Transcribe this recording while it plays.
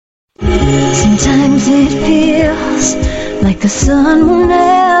Sometimes it feels like the sun will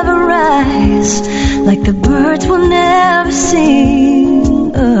never rise, like the birds will never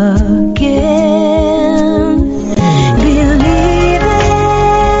sing again. Believe in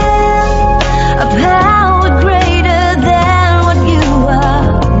a power greater than what you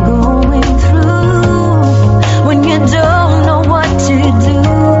are going through. When you don't know what to do,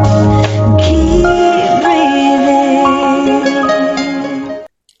 keep breathing.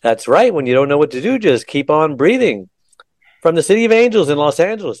 That's right. When you don't know what to do, just keep on breathing. From the City of Angels in Los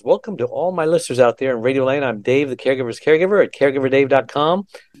Angeles, welcome to all my listeners out there in Radio Land. I'm Dave, the Caregiver's Caregiver at caregiverdave.com,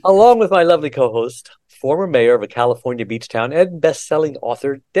 along with my lovely co-host, former mayor of a California beach town and best-selling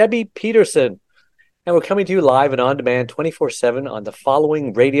author, Debbie Peterson. And we're coming to you live and on demand 24/7 on the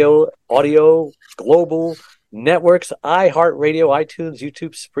following radio, audio, global networks: iHeartRadio, iTunes,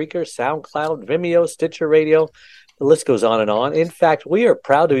 YouTube, Spreaker, SoundCloud, Vimeo, Stitcher Radio. The list goes on and on. In fact, we are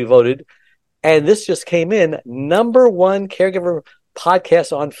proud to be voted, and this just came in, #1 caregiver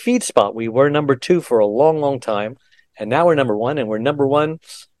podcast on FeedSpot. We were #2 for a long, long time, and now we're #1, and we're #1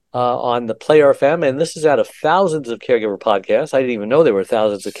 on the Play FM, and this is out of thousands of caregiver podcasts. I didn't even know there were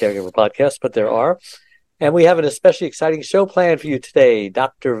thousands of caregiver podcasts, but there are. And we have an especially exciting show planned for you today.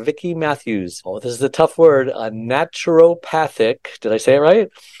 Dr. Vicki Matthews. Oh, this is a tough word. A naturopathic. Did I say it right?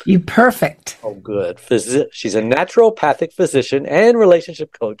 You perfect. Oh, good. She's a naturopathic physician and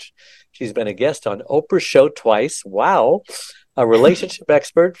relationship coach. She's been a guest on Oprah's show twice. Wow. A relationship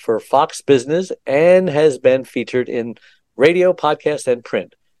expert for Fox Business and has been featured in radio, podcast, and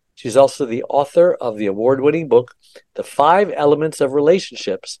print. She's also the author of the award-winning book, The 5 Elements of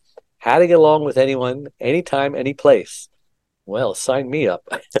Relationships: How to Get Along with Anyone, Anytime, Anyplace. Well, sign me up.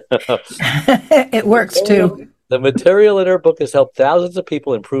 It works too. The material in her book has helped thousands of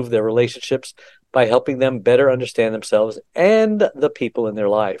people improve their relationships by helping them better understand themselves and the people in their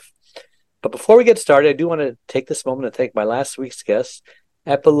life. But before we get started, I do want to take this moment to thank my last week's guest,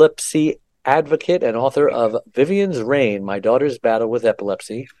 epilepsy advocate and author of Vivian's Reign, My Daughter's Battle with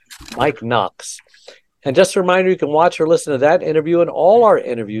Epilepsy, Mike Knox. And just a reminder, you can watch or listen to that interview and all our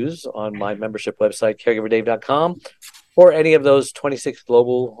interviews on my membership website, caregiverdave.com, or any of those 26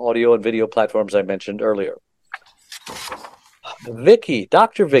 global audio and video platforms I mentioned earlier. Vicki,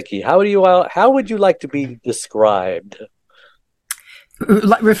 Dr. Vicki, how would you like to be described?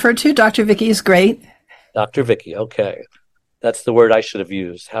 Referred to? Dr. Vicki is great. Dr. Vicki, okay. That's the word I should have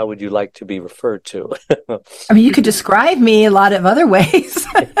used. How would you like to be referred to? I mean, you could describe me a lot of other ways.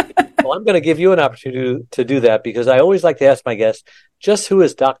 Well, I'm going to give you an opportunity to do that because I always like to ask my guests, just who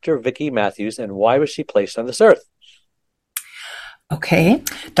is Dr. Vicki Matthews and why was she placed on this earth? Okay.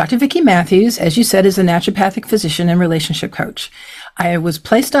 Dr. Vicki Matthews, as you said, is a naturopathic physician and relationship coach. I was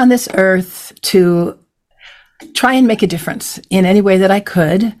placed on this earth to try and make a difference in any way that I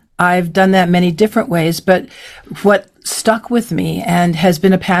could. I've done that many different ways, but what stuck with me and has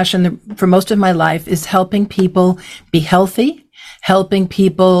been a passion for most of my life is helping people be healthy, helping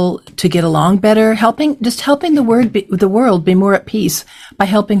people to get along better, helping the world be more at peace by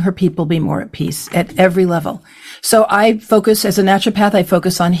helping her people be more at peace at every level. So I focus, as a naturopath, I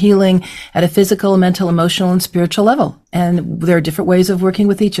focus on healing at a physical, mental, emotional, and spiritual level. And there are different ways of working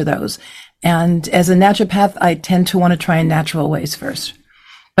with each of those. And as a naturopath, I tend to want to try in natural ways first.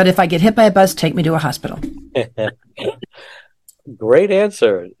 But if I get hit by a bus, take me to a hospital. Great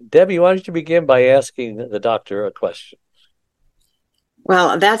answer. Debbie, why don't you begin by asking the doctor a question?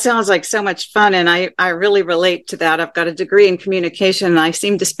 Well, that sounds like so much fun, and I really relate to that. I've got a degree in communication, and I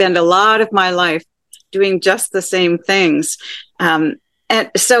seem to spend a lot of my life doing just the same things. And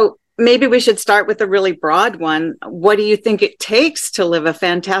so maybe we should start with a really broad one. What do you think it takes to live a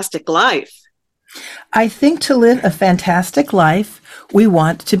fantastic life? I think to live a fantastic life, we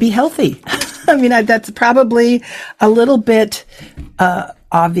want to be healthy. I mean, that's probably a little bit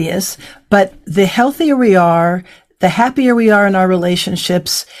obvious, but the healthier we are, the happier we are in our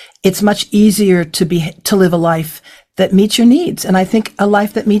relationships, it's much easier to live a life that meets your needs. And I think a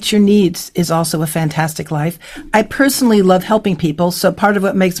life that meets your needs is also a fantastic life. I personally love helping people, so part of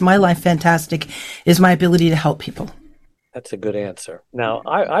what makes my life fantastic is my ability to help people. That's a good answer. Now,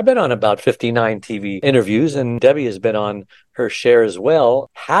 I've been on about 59 TV interviews, and Debbie has been on her share as well.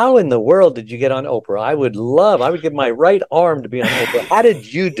 How in the world did you get on Oprah? I would give my right arm to be on Oprah. How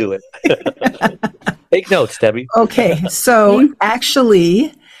did you do it? Take notes, Debbie. Okay, so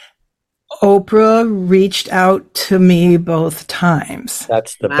actually, Oprah reached out to me both times.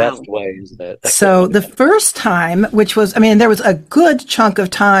 That's the best way, isn't it? So the first time, which was, there was a good chunk of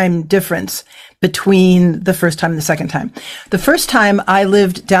time difference between the first time and the second time. The first time I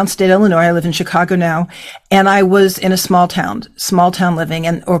lived downstate Illinois. I live in Chicago now, and I was in a small town living,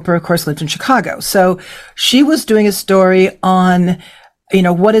 and Oprah, of course, lived in Chicago. So she was doing a story on,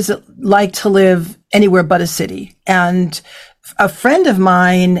 what is it like to live anywhere but a city? And a friend of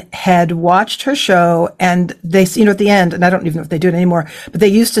mine had watched her show, and they, at the end, and I don't even know if they do it anymore, but they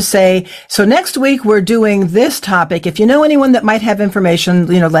used to say, so next week we're doing this topic. If you know anyone that might have information,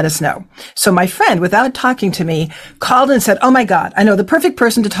 let us know. So my friend, without talking to me, called and said, oh my God, I know the perfect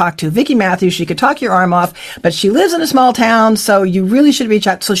person to talk to, Vicki Matthews. She could talk your arm off, but she lives in a small town, so you really should reach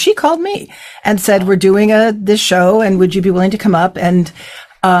out. So she called me and said, we're doing this show, and would you be willing to come up? And,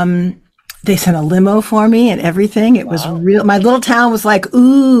 they sent a limo for me and everything. It was real. My little town was like,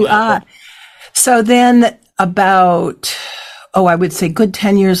 ooh, ah. So then about, I would say good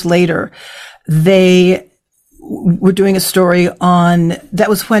 10 years later, they were doing a story on, that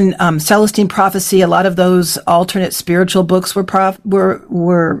was when Celestine Prophecy, a lot of those alternate spiritual books were popular.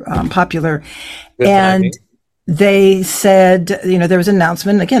 Good and timing. They said, there was an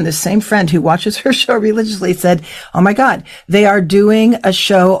announcement. Again, this same friend who watches her show religiously said, oh my God, they are doing a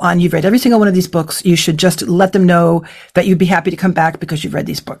show on, you've read every single one of these books. You should just let them know that you'd be happy to come back because you've read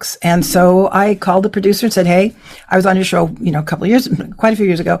these books. And so I called the producer and said, hey, I was on your show, quite a few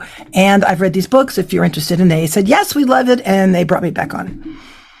years ago, and I've read these books if you're interested. And they said, yes, we love it. And they brought me back on.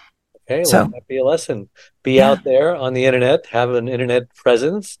 Okay, well, that might be a lesson. Be out there on the internet, have an internet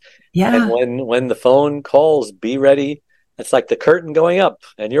presence. Yeah. And when the phone calls, be ready. It's like the curtain going up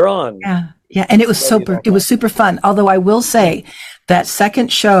and you're on. Yeah. Yeah. And it was super fun. Although I will say that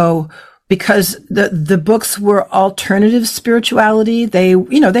second show, because the books were alternative spirituality, they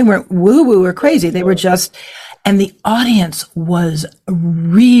weren't woo woo or crazy. They were just, and the audience was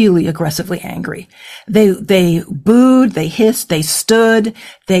really aggressively angry. They booed, they hissed, they stood,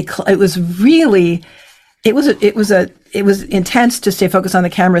 it was intense to stay focused on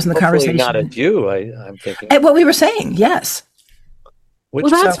the cameras and the conversation. Not at you, I'm thinking. At what we were saying, yes.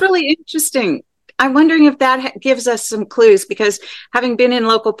 That's really interesting. I'm wondering if that gives us some clues, because having been in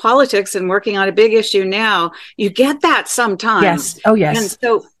local politics and working on a big issue now, you get that sometimes. Yes. Oh, yes. And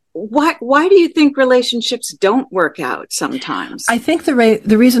so why do you think relationships don't work out sometimes? I think the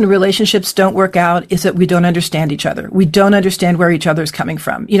reason relationships don't work out is that we don't understand each other. We don't understand where each other is coming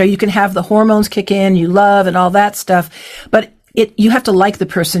from. You can have the hormones kick in, you love and all that stuff, but you have to like the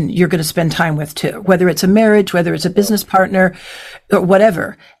person you're going to spend time with too, whether it's a marriage, whether it's a business partner, or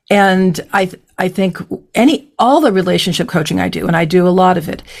whatever. And I think all the relationship coaching I do, and I do a lot of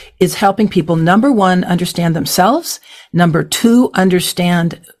it, is helping people, number one, understand themselves. Number two,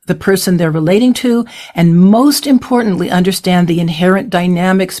 understand the person they're relating to. And most importantly, understand the inherent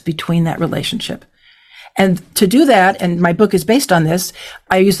dynamics between that relationship. And to do that, and my book is based on this,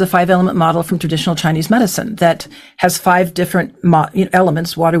 I use the 5-element model from traditional Chinese medicine that has 5 different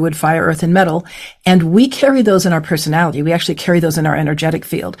elements: water, wood, fire, earth, and metal. And we carry those in our personality. We actually carry those in our energetic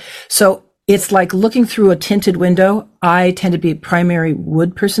field. So it's like looking through a tinted window. I tend to be a primary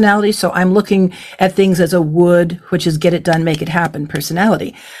wood personality. So I'm looking at things as a wood, which is get it done, make it happen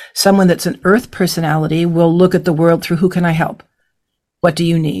personality. Someone that's an earth personality will look at the world through who can I help? What do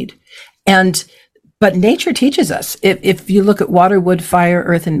you need? But nature teaches us, if you look at water, wood, fire,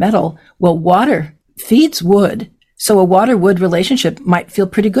 earth, and metal, well, water feeds wood. So a water-wood relationship might feel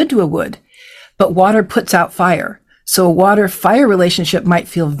pretty good to a wood, but water puts out fire. So a water-fire relationship might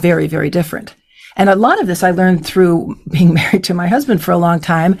feel very, very different. And a lot of this I learned through being married to my husband for a long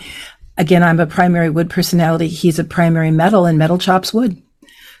time. Again, I'm a primary wood personality. He's a primary metal, and metal chops wood.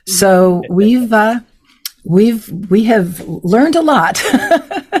 So we have learned a lot.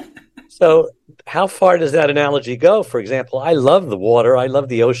 So how far does that analogy go? For example, I love the water. I love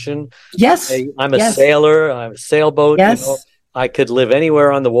the ocean. Yes. I'm a sailor. I'm a sailboat. Yes. I could live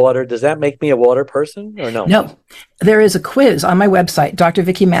anywhere on the water. Does that make me a water person or no? No. There is a quiz on my website,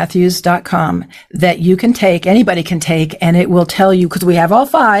 drvickimatthews.com, that you can take, anybody can take, and it will tell you, because we have all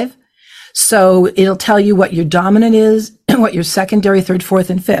 5. So it'll tell you what your dominant is, what your secondary, third, fourth,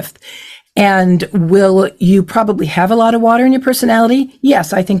 and fifth. And will you probably have a lot of water in your personality?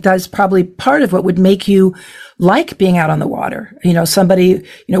 Yes, I think that's probably part of what would make you like being out on the water.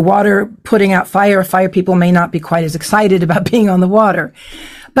 Water putting out fire people may not be quite as excited about being on the water.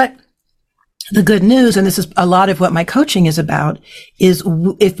 But the good news, and this is a lot of what my coaching is about, is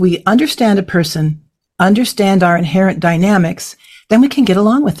if we understand a person, understand our inherent dynamics, then we can get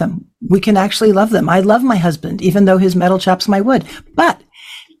along with them. We can actually love them. I love my husband, even though his metal chops my wood. But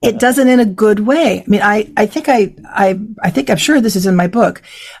It doesn't in a good way. I mean, I think I'm sure this is in my book.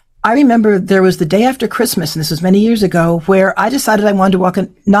 I remember there was the day after Christmas, and this was many years ago, where I decided I wanted to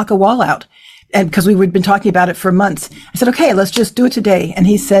knock a wall out. And because we had been talking about it for months, I said, okay, let's just do it today. And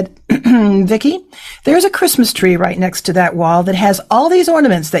he said, Vicki, there's a Christmas tree right next to that wall that has all these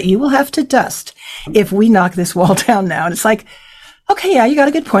ornaments that you will have to dust if we knock this wall down now. And it's like, okay, yeah, you got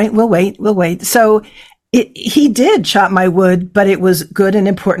a good point. We'll wait. So he did chop my wood, but it was good and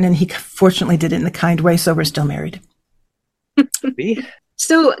important. And he fortunately did it in a kind way. So we're still married.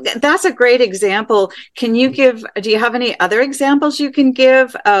 So that's a great example. Do you have any other examples you can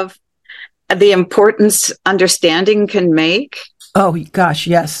give of the importance understanding can make? Oh, gosh,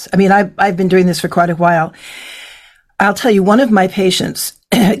 yes. I mean, I've been doing this for quite a while. I'll tell you, one of my patients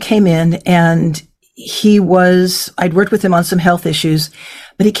came in and I'd worked with him on some health issues,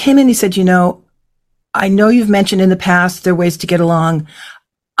 but he came in and he said, I know you've mentioned in the past there are ways to get along.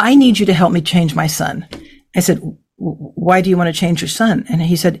 I need you to help me change my son. I said, why do you want to change your son? And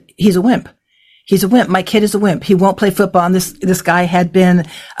he said, he's a wimp. He's a wimp. My kid is a wimp. He won't play football. And this guy had been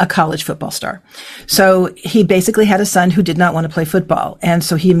a college football star. So he basically had a son who did not want to play football. And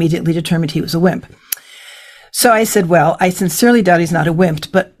so he immediately determined he was a wimp. So I said, well, I sincerely doubt he's not a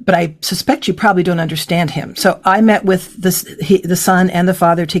wimp, but I suspect you probably don't understand him. So I met with the son and the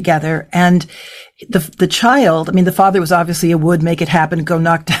father together, and the child, I mean, the father was obviously a would make it happen, go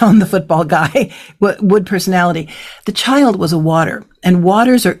knock down the football guy, would personality. The child was a water, and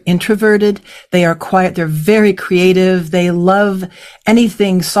waters are introverted. They are quiet. They're very creative. They love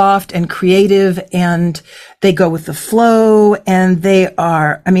anything soft and creative, and they go with the flow, and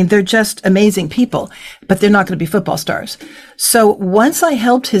they're just amazing people, but they're not going to be football stars. So once I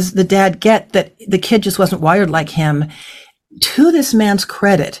helped the dad get that the kid just wasn't wired like him, to this man's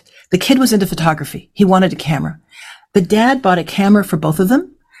credit, the kid was into photography. He wanted a camera. The dad bought a camera for both of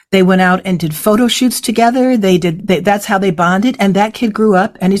them. They went out and did photo shoots together. That's how they bonded. And that kid grew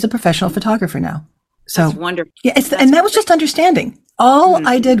up and he's a professional photographer now. So that's wonderful. Yeah, and that was just understanding. All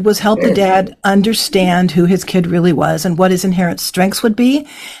I did was help the dad understand who his kid really was and what his inherent strengths would be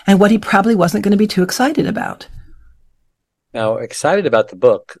and what he probably wasn't going to be too excited about. Now, excited about the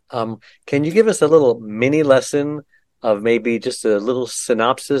book. Can you give us a little mini lesson of maybe just a little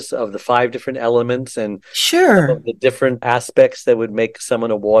synopsis of the 5 different elements and sure some of the different aspects that would make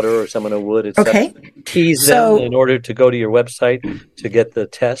someone a water or someone a wood, etc. Okay. Tease them in order to go to your website to get the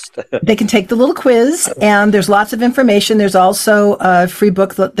test. They can take the little quiz, and there's lots of information. There's also a free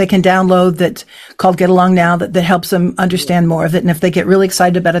book that they can download that's called Get Along Now that helps them understand more of it. And if they get really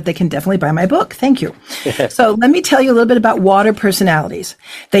excited about it, they can definitely buy my book. Thank you. So let me tell you a little bit about water personalities.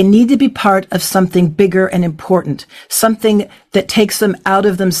 They need to be part of something bigger and important. Something that takes them out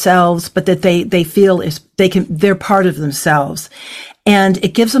of themselves, but that they feel they're part of themselves. And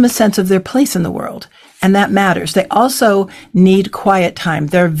it gives them a sense of their place in the world. And that matters. They also need quiet time.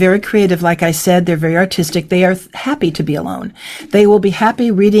 They're very creative. Like I said, they're very artistic. They are happy to be alone. They will be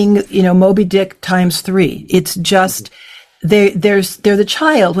happy reading, Moby Dick ×3. It's just, they're the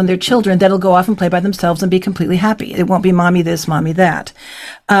child when they're children that'll go off and play by themselves and be completely happy. It won't be mommy this, mommy that.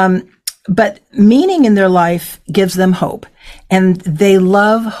 But meaning in their life gives them hope, and they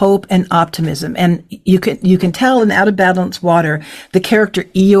love hope and optimism. And you can tell in Out of Balance Water, the character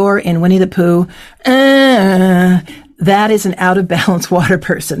Eeyore in Winnie the Pooh, that is an out of balance water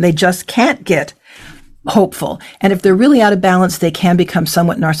person. They just can't get hopeful. And if they're really out of balance, they can become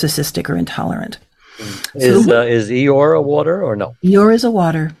somewhat narcissistic or intolerant. Is Eeyore a water or no? Eeyore is a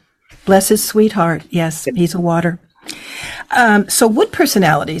water. Bless his sweetheart. Yes, he's a water. So wood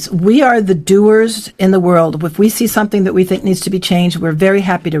personalities, we are the doers in the world. If we see something that we think needs to be changed, we're very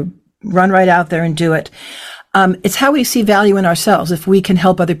happy to run right out there and do it. It's how we see value in ourselves. If we can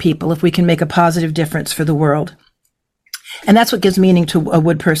help other people, if we can make a positive difference for the world. And that's what gives meaning to a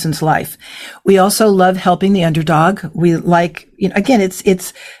wood person's life. We also love helping the underdog. We like, again,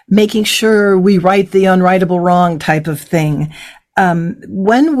 it's making sure we right the unrightable wrong type of thing.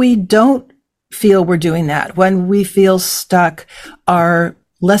 When we don't feel we're doing that, when we feel stuck, our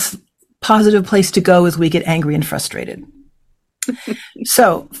less positive place to go is we get angry and frustrated.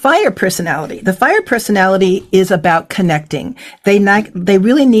 So fire personality. The fire personality is about connecting. They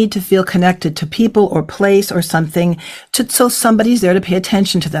really need to feel connected to people or place or something so somebody's there to pay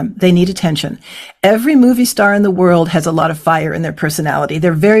attention to them. They need attention. Every movie star in the world has a lot of fire in their personality.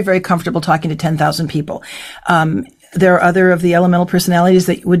 They're very, very comfortable talking to 10,000 people. There are other of the elemental personalities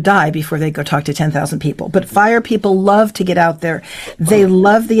that would die before they go talk to 10,000 people. But fire people love to get out there. They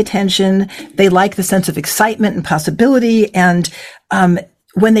love the attention. They like the sense of excitement and possibility. And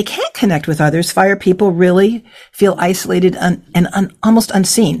when they can't connect with others, fire people really feel isolated and almost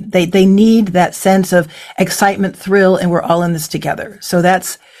unseen. They need that sense of excitement, thrill, and we're all in this together. So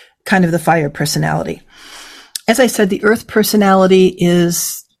that's kind of the fire personality. As I said, the earth personality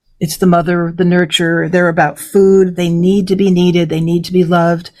it's the mother, the nurturer. They're about food. They need to be needed. They need to be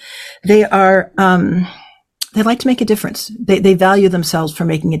loved. They are, they like to make a difference. They value themselves for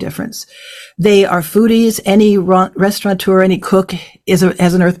making a difference. They are foodies. Any restaurateur, any cook has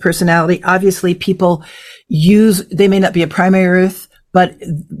an earth personality. Obviously, people they may not be a primary earth, but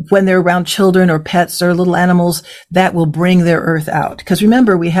when they're around children or pets or little animals, that will bring their earth out. Because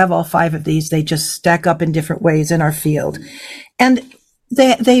remember, we have all 5 of these. They just stack up in different ways in our field. And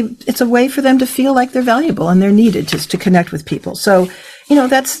it's a way for them to feel like they're valuable and they're needed just to connect with people. So,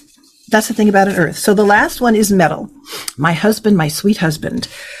 that's the thing about an earth. So the last one is metal. My husband, my sweet husband.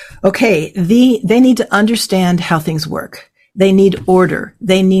 Okay. They need to understand how things work. They need order.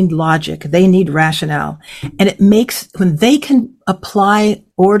 They need logic. They need rationale. And when they can apply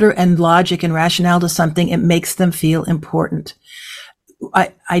order and logic and rationale to something, it makes them feel important.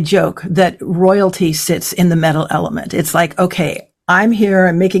 I joke that royalty sits in the metal element. It's like, okay, I'm here.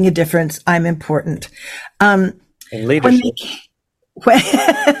 I'm making a difference. I'm important. And leadership.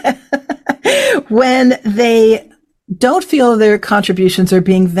 When they don't feel their contributions are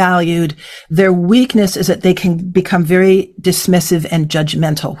being valued, their weakness is that they can become very dismissive and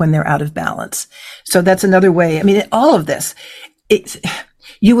judgmental when they're out of balance. So that's another way. I mean, all of this,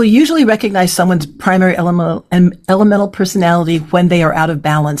 you will usually recognize someone's primary elemental personality when they are out of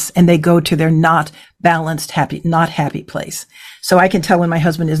balance and they go to their not balanced, not happy place. So I can tell when my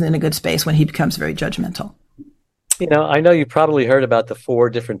husband isn't in a good space when he becomes very judgmental. I know you probably heard about the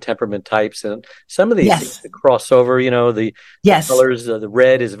 4 different temperament types, and some of these things that cross over. The colors. The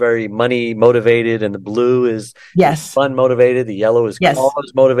red is very money motivated, and the blue is fun motivated. The yellow is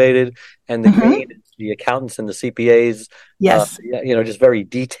cause motivated, and the green is the accountants and the CPAs. Yes, just very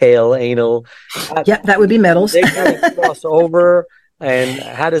detail anal. That would be metals. They kind of cross over. And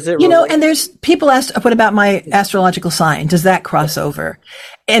how does it relate? And there's people asked, what about my astrological sign? Does that cross over?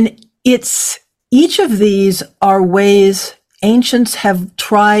 And each of these are ways ancients have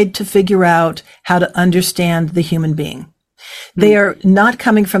tried to figure out how to understand the human being. They are not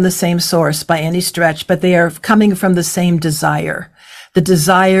coming from the same source by any stretch, but they are coming from the same desire, the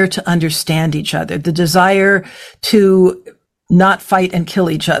desire to understand each other, the desire to not fight and kill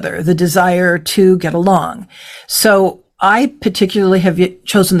each other, the desire to get along. So I particularly have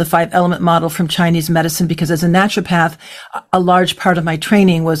chosen the 5-element model from Chinese medicine because as a naturopath, a large part of my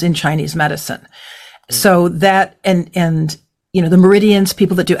training was in Chinese medicine. So that, and the meridians,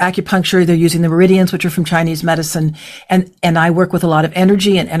 people that do acupuncture, they're using the meridians, which are from Chinese medicine. And I work with a lot of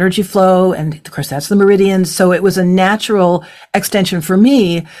energy and energy flow. And of course, that's the meridians. So it was a natural extension for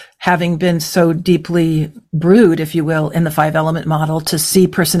me, having been so deeply brewed, if you will, in the 5-element model to see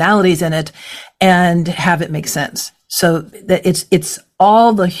personalities in it and have it make sense. So that it's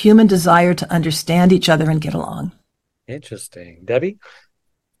all the human desire to understand each other and get along. Interesting. Debbie?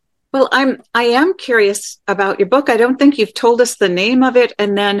 Well, I am curious about your book. I don't think you've told us the name of it.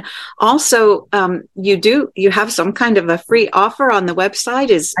 And then also, you have some kind of a free offer on the website.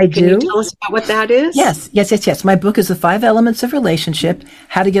 Can you tell us about what that is? Yes. My book is The 5 Elements of Relationship,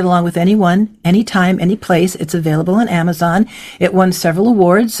 How to Get Along with Anyone, Anytime, Any Place. It's available on Amazon. It won several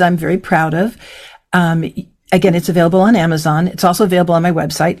awards I'm very proud of. Again, it's available on Amazon. It's also available on my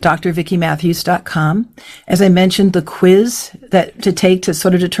website, drvickimatthews.com. As I mentioned, the quiz to take to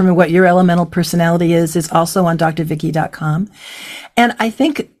sort of determine what your elemental personality is also on drvicki.com. And I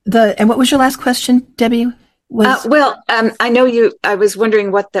think and what was your last question, Debbie? I know I was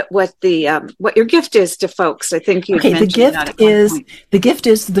wondering what your gift is to folks. I think you mentioned the gift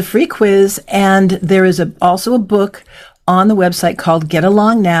is the free quiz. And there is also a book on the website called Get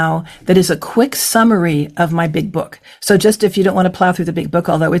Along Now that is a quick summary of my big book. So just if you don't want to plow through the big book,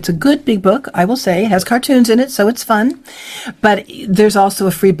 although it's a good big book, I will say, it has cartoons in it, so it's fun. But there's also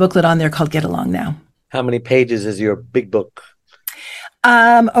a free booklet on there called Get Along Now. How many pages is your big book?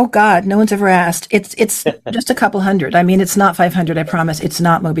 Oh God, no one's ever asked. It's just a couple hundred. I mean, it's not 500, I promise. It's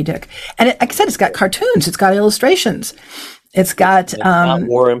not Moby Dick. And like I said, it's got cartoons. It's got illustrations. It's got... not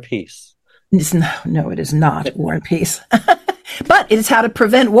War and Peace. No, it is not War and Peace. But it's how to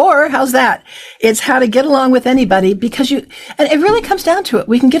prevent war. How's that? It's how to get along with anybody and it really comes down to it.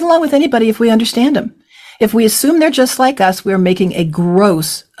 We can get along with anybody if we understand them. If we assume they're just like us, we're making a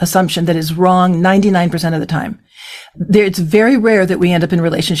gross assumption that is wrong 99% of the time. It's very rare that we end up in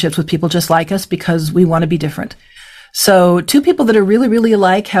relationships with people just like us because we want to be different. So two people that are really, really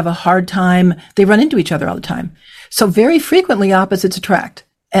alike have a hard time. They run into each other all the time. So very frequently opposites attract.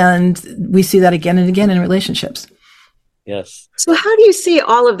 And we see that again and again in relationships. Yes. So how do you see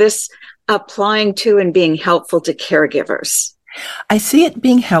all of this applying to and being helpful to caregivers? I see it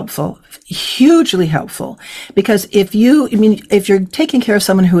being helpful, hugely helpful, because if you're taking care of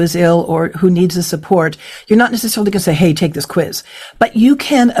someone who is ill or who needs the support, you're not necessarily going to say, hey, take this quiz, but you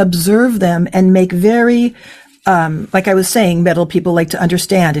can observe them and make very, like I was saying, metal people like to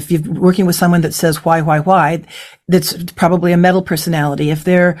understand. If you're working with someone that says, why, that's probably a metal personality. If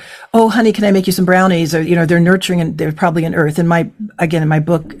they're, oh, honey, can I make you some brownies? Or, they're nurturing and they're probably an earth. In my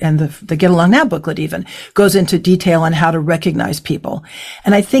book and the Get Along Now booklet even goes into detail on how to recognize people.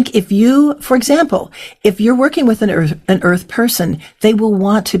 And I think for example, if you're working with an earth person, they will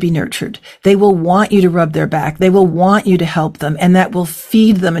want to be nurtured. They will want you to rub their back. They will want you to help them, and that will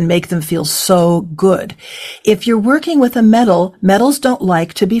feed them and make them feel so good. If you're working with a metal, metals don't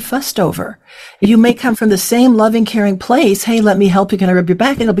like to be fussed over. You may come from the same loving, caring place. Hey, let me help you. Can I rub your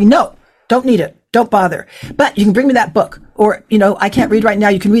back? And it'll be, no, don't need it. Don't bother. But you can bring me that book. Or, I can't read right now.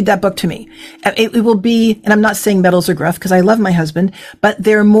 You can read that book to me. It will be, and I'm not saying metals are gruff because I love my husband, but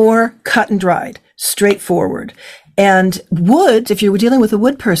they're more cut and dried, straightforward. And wood, if you're dealing with a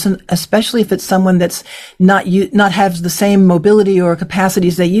wood person, especially if it's someone that's not has the same mobility or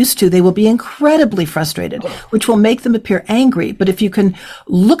capacities they used to, they will be incredibly frustrated, which will make them appear angry. But if you can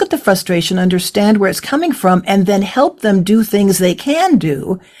look at the frustration, understand where it's coming from, and then help them do things they can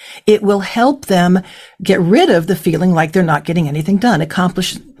do, it will help them get rid of the feeling like they're not getting anything done.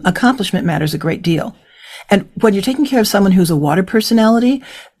 Accomplishment matters a great deal. And when you're taking care of someone who's a water personality,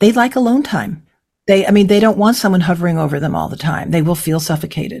 they like alone time. They don't want someone hovering over them all the time. They will feel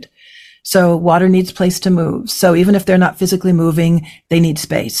suffocated. So water needs place to move. So even if they're not physically moving, they need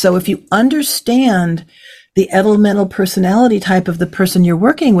space. So if you understand the elemental personality type of the person you're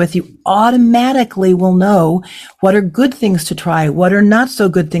working with, you automatically will know what are good things to try, what are not so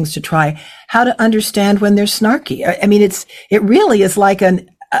good things to try, how to understand when they're snarky. It really is like an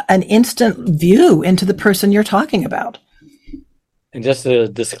instant view into the person you're talking about. And just a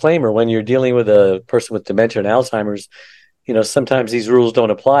disclaimer, when you're dealing with a person with dementia and Alzheimer's, sometimes these rules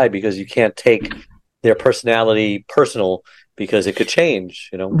don't apply because you can't take their personality personal because it could change,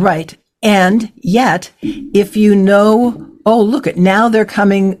 Right. And yet, if oh, look, now they're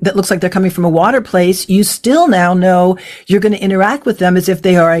coming, that looks like they're coming from a water place, you still now know you're going to interact with them as if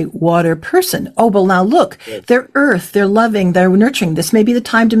they are a water person. Oh, well, now look, they're earth, they're loving, they're nurturing. This may be the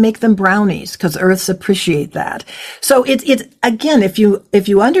time to make them brownies because earths appreciate that. So it's again, if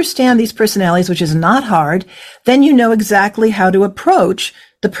you understand these personalities, which is not hard, then you know exactly how to approach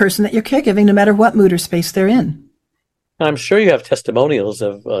the person that you're caregiving, no matter what mood or space they're in. I'm sure you have testimonials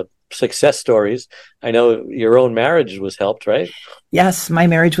of success stories. I know your own marriage was helped, right? Yes, my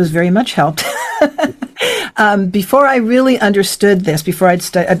marriage was very much helped. Before I really understood this, before I'd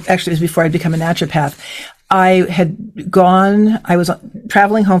become a naturopath, I was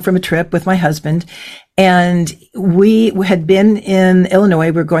traveling home from a trip with my husband, and we had been in Illinois.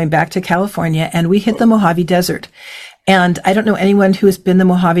 We were going back to California, and we hit the Mojave Desert. And I don't know anyone who has been in the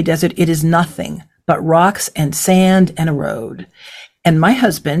Mojave Desert. It is nothing but rocks and sand and a road. And my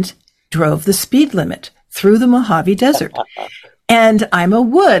husband drove the speed limit through the Mojave Desert. And I'm a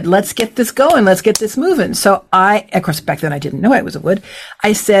wood. Let's get this going. Let's get this moving. So of course, back then I didn't know I was a wood.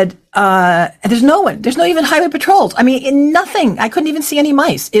 I said, there's no one. There's no even highway patrols. Nothing. I couldn't even see any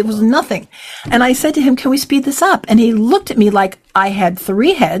mice. It was nothing. And I said to him, can we speed this up? And he looked at me like I had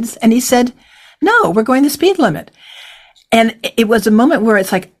 3 heads. And he said, no, we're going the speed limit. And it was a moment where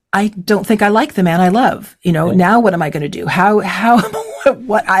it's like, I don't think I like the man I love. Now what am I going to do?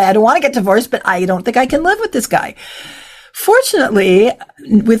 What? I don't want to get divorced, but I don't think I can live with this guy. Fortunately,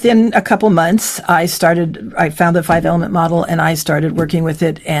 within a couple months, I found the 5-element model and I started working with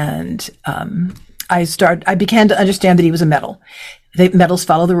it. And, I began to understand that he was a metal. Metals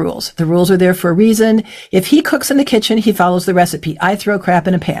follow the rules. The rules are there for a reason. If he cooks in the kitchen, he follows the recipe. I throw crap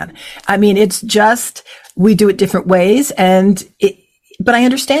in a pan. It's just, we do it different ways, but I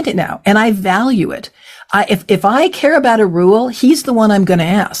understand it now and I value it. If I care about a rule, he's the one I'm going to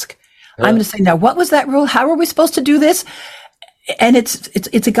ask. Yeah. I'm going to say, now, what was that rule? How are we supposed to do this? And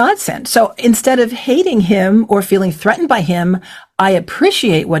it's a godsend. So instead of hating him or feeling threatened by him, I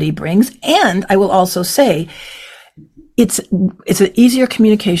appreciate what he brings. And I will also say it's an easier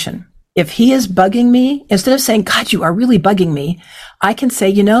communication. If he is bugging me, instead of saying, God, you are really bugging me, I can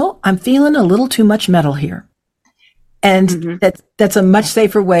say, I'm feeling a little too much metal here. And that's a much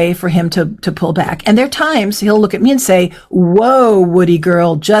safer way for him to pull back. And there are times he'll look at me and say, whoa, Woody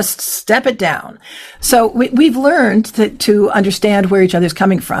girl, just step it down. So we've learned to understand where each other's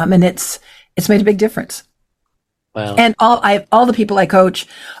coming from, and it's made a big difference. Wow. And all the people I coach,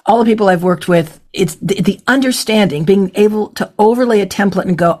 all the people I've worked with, it's the understanding, being able to overlay a template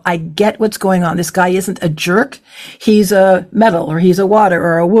and go, I get what's going on. This guy isn't a jerk. He's a metal, or he's a water,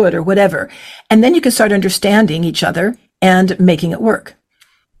 or a wood, or whatever. And then you can start understanding each other and making it work.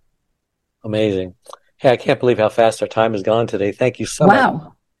 Amazing. Hey, I can't believe how fast our time has gone today. Thank you so much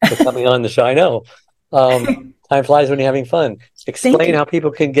for coming on the show. I know. Time flies when you're having fun. Explain how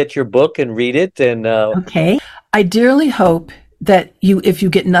people can get your book and read it. And okay. I dearly hope that if you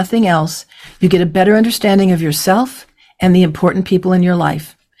get nothing else, you get a better understanding of yourself and the important people in your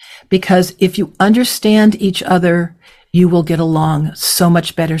life. Because if you understand each other, you will get along so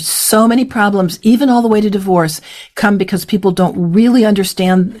much better. So many problems, even all the way to divorce, come because people don't really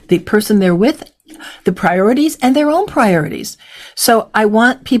understand the person they're with, the priorities, and their own priorities. So I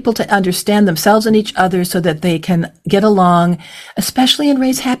want people to understand themselves and each other so that they can get along, especially and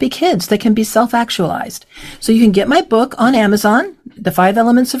raise happy kids that can be self-actualized. So you can get my book on Amazon, The 5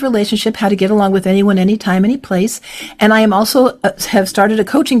 Elements of Relationship, How to Get Along with Anyone, Anytime, Any Place. And I am also have started a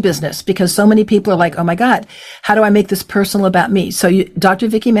coaching business because so many people are like, oh my God, how do I make this personal about me? So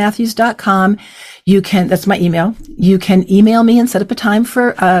drvickymatthews.com. That's my email. You can email me and set up a time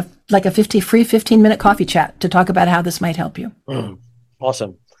for like a free 15-minute coffee chat to talk about how this might help you.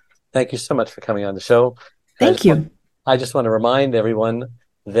 Awesome. Thank you so much for coming on the show. Thank you. I just want to remind everyone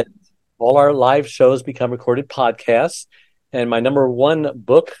that all our live shows become recorded podcasts. And my number one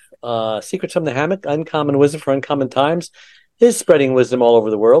book, Secrets from the Hammock, Uncommon Wisdom for Uncommon Times, is spreading wisdom all over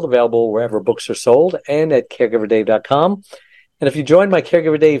the world, available wherever books are sold and at caregiverdave.com. And if you join my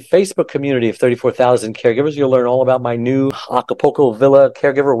Caregiver Dave Facebook community of 34,000 caregivers, you'll learn all about my new Acapulco Villa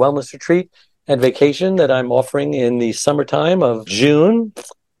Caregiver Wellness Retreat and vacation that I'm offering in the summertime of June.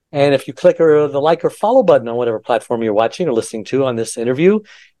 And if you click the like or follow button on whatever platform you're watching or listening to on this interview,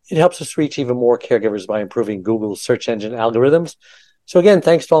 it helps us reach even more caregivers by improving Google's search engine algorithms. So again,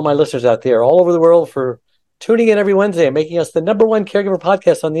 thanks to all my listeners out there all over the world for tuning in every Wednesday and making us the number one caregiver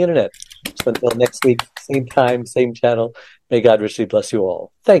podcast on the internet. So until next week, same time, same channel, may God richly bless you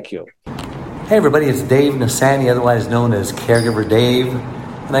all. Thank you. Hey everybody, it's Dave Nassani, otherwise known as Caregiver Dave,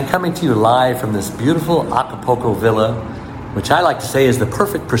 and I'm coming to you live from this beautiful Acapulco villa, which I like to say is the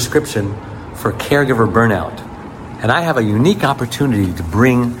perfect prescription for caregiver burnout. And I have a unique opportunity to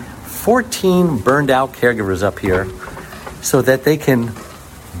bring 14 burned out caregivers up here so that they can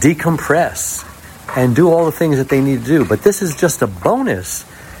decompress and do all the things that they need to do. But this is just a bonus.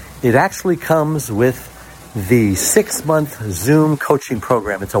 It actually comes with the 6-month Zoom coaching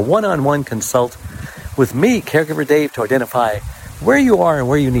program. It's a one-on-one consult with me, Caregiver Dave, to identify where you are and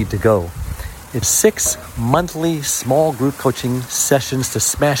where you need to go. It's 6 monthly small group coaching sessions to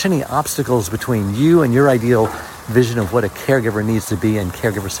smash any obstacles between you and your ideal vision of what a caregiver needs to be and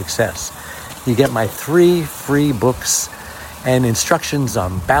caregiver success. You get my 3 free books and instructions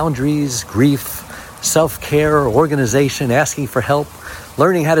on boundaries, grief, self-care, organization, asking for help,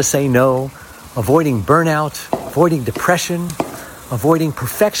 learning how to say no, avoiding burnout, avoiding depression, avoiding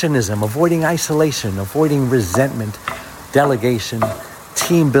perfectionism, avoiding isolation, avoiding resentment, delegation,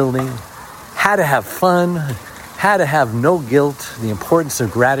 team building, how to have fun, how to have no guilt, the importance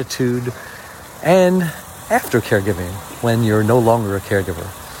of gratitude, and after caregiving when you're no longer a caregiver.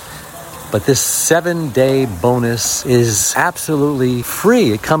 But this 7-day bonus is absolutely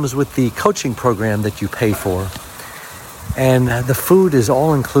free. It comes with the coaching program that you pay for. And the food is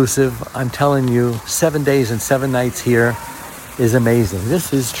all inclusive. I'm telling you, 7 days and 7 nights here is amazing.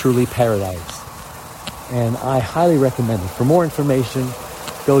 This is truly paradise. And I highly recommend it. For more information,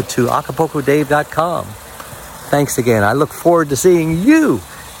 go to acapulcodave.com. Thanks again. I look forward to seeing you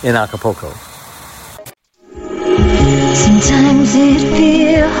in Acapulco. Sometimes it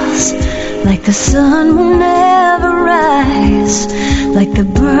feels like the sun will never rise, like the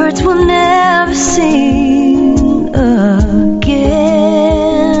birds will never sing again.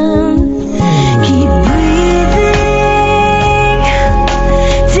 Keep breathing,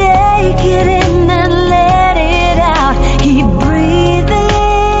 take it in and let it out. Keep breathing,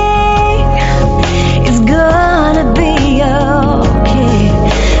 it's gonna be okay.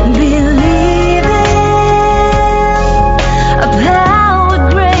 Believe in a power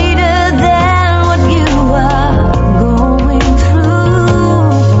greater than what you are going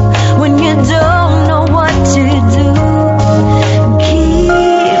through. When you don't know what to do, keep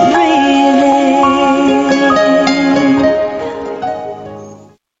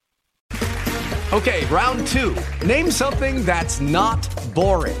Round 2. Name something that's not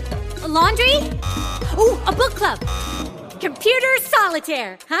boring. A laundry? Ooh, a book club. Computer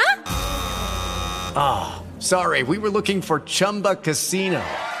solitaire, huh? Ah, sorry, we were looking for Chumba Casino.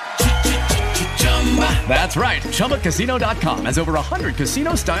 That's right, ChumbaCasino.com has over 100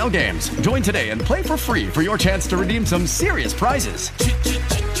 casino-style games. Join today and play for free for your chance to redeem some serious prizes.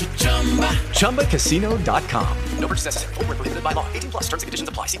 ChumbaCasino.com. No purchase necessary. Void where prohibited by law. 18+ terms and conditions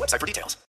apply. See website for details.